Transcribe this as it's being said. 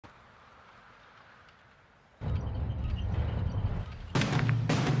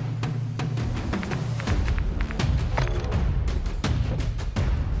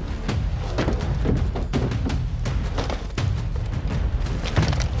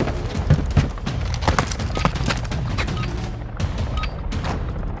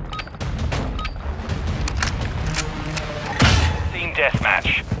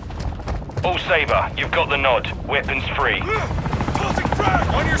Sabre. You've got the nod. Weapons free. Tossing frag!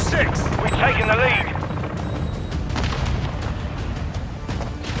 On your 6! We've taken the lead.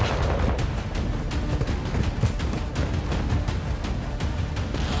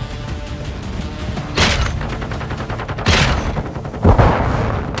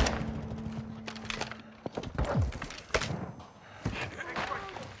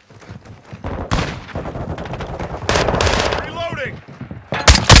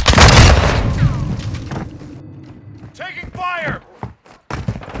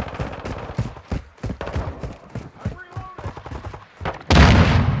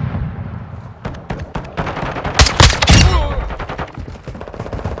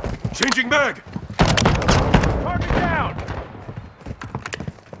 Changing mag! Target down!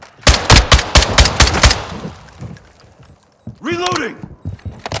 Reloading!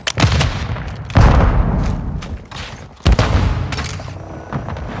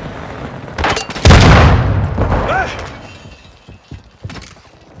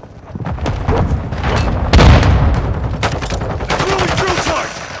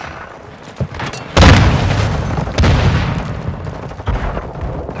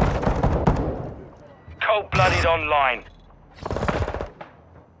 Cold-blooded online.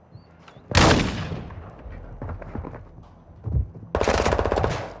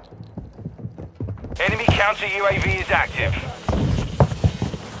 Enemy counter UAV is active.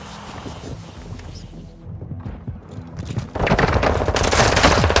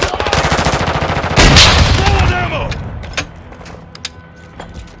 Forward ammo!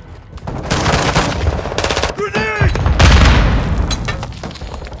 Grenade!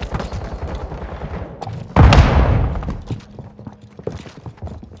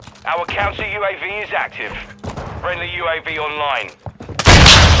 Our counter UAV is active. Friendly UAV online.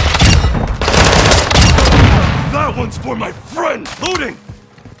 That one's for my friend! Loading!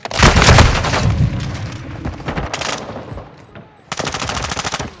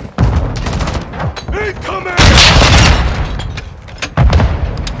 Incoming!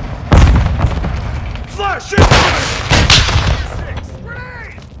 Flash incoming! 6!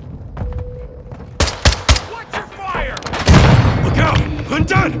 Grenade! Watch your fire! Look out!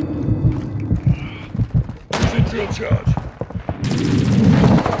 Clinton! Using drill charge.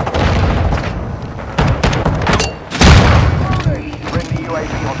 Friendly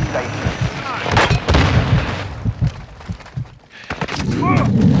UAV on station.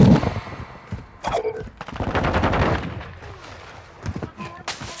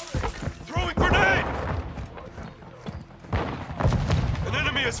 Throwing grenade! An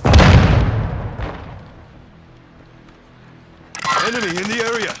enemy is falling! Enemy in the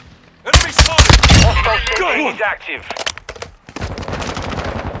area! Enemy spotted! Hostile UAV is active.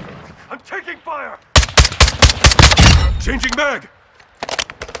 I'm taking fire! Changing mag!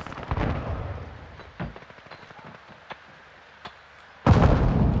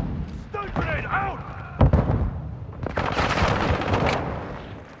 Stun grenade out!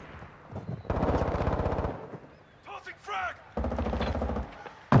 Tossing frag!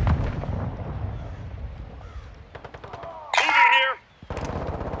 Moving here.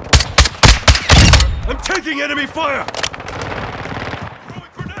 I'm taking enemy fire!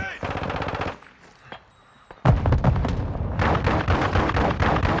 Throwing grenade!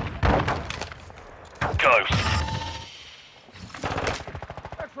 Close.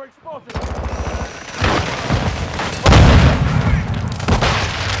 X-ray spotted!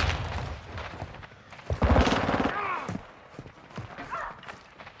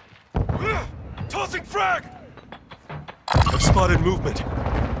 Tossing frag! I've spotted movement.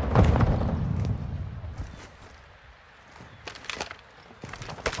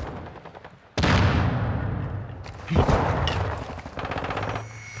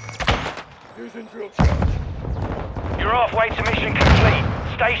 Using drill charge. You're halfway to mission complete.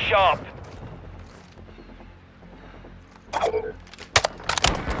 Stay sharp.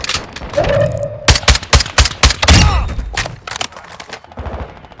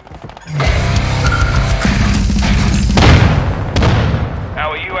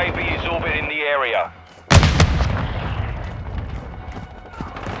 Our UAV is orbiting the area.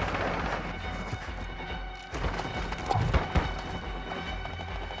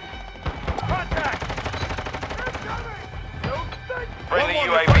 Contact! Friendly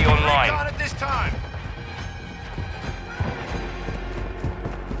UAV online. On it this time.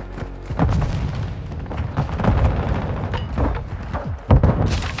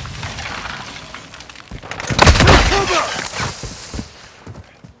 Cover!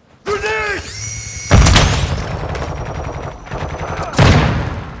 Grenade!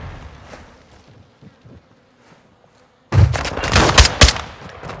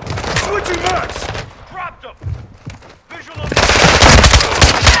 Switching back!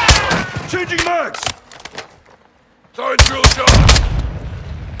 Changing mags! Throwing drill charge!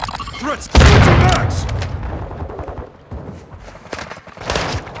 Threats! Changing mags!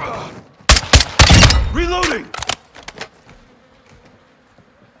 Reloading!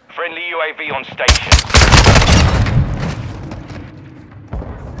 Friendly UAV on station.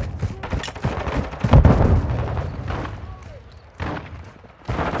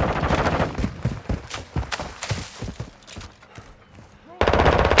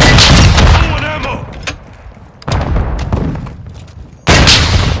 Low on ammo!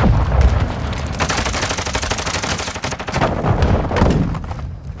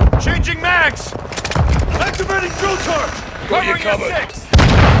 Changing mags! Activating drill charge! Got you covered.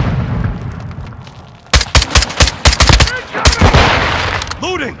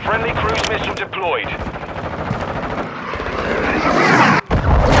 Loading! Friendly cruise missile deployed.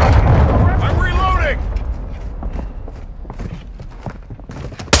 I'm reloading!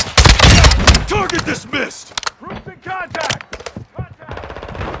 Target dismissed! Troops in contact!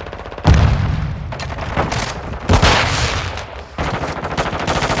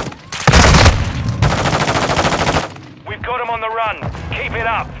 We've got them on the run. Keep it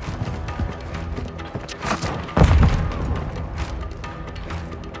up.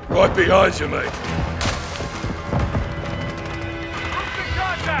 Right behind you, mate. Troops in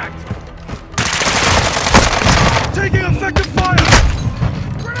contact! Taking effective fire!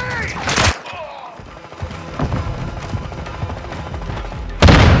 Grenade!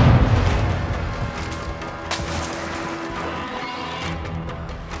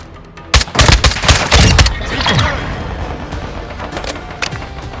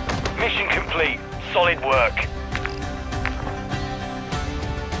 Mission complete. Solid work.